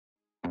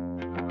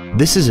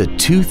This is a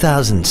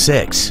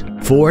 2006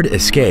 Ford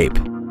Escape.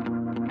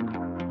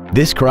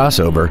 This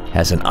crossover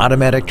has an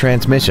automatic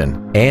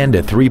transmission and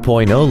a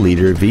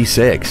 3.0-liter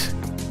V6.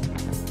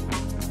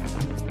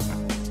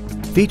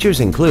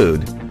 Features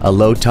include a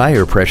low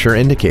tire pressure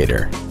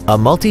indicator, a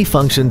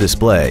multi-function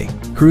display,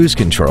 cruise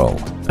control,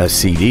 a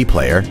CD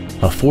player,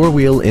 a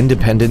four-wheel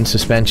independent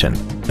suspension,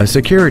 a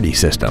security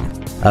system,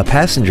 a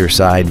passenger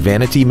side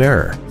vanity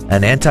mirror,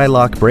 an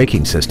anti-lock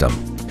braking system,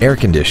 air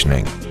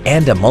conditioning,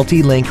 and a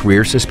multi-link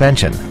rear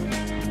suspension.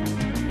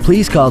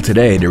 Please call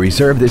today to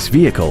reserve this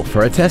vehicle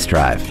for a test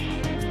drive.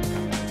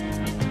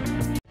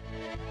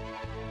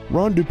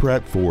 Ron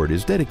DuPratt Ford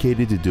is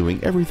dedicated to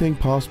doing everything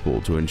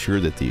possible to ensure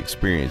that the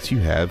experience you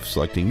have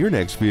selecting your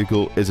next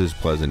vehicle is as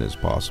pleasant as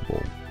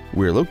possible.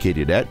 We're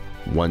located at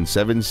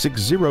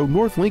 1760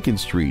 North Lincoln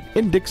Street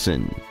in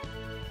Dixon.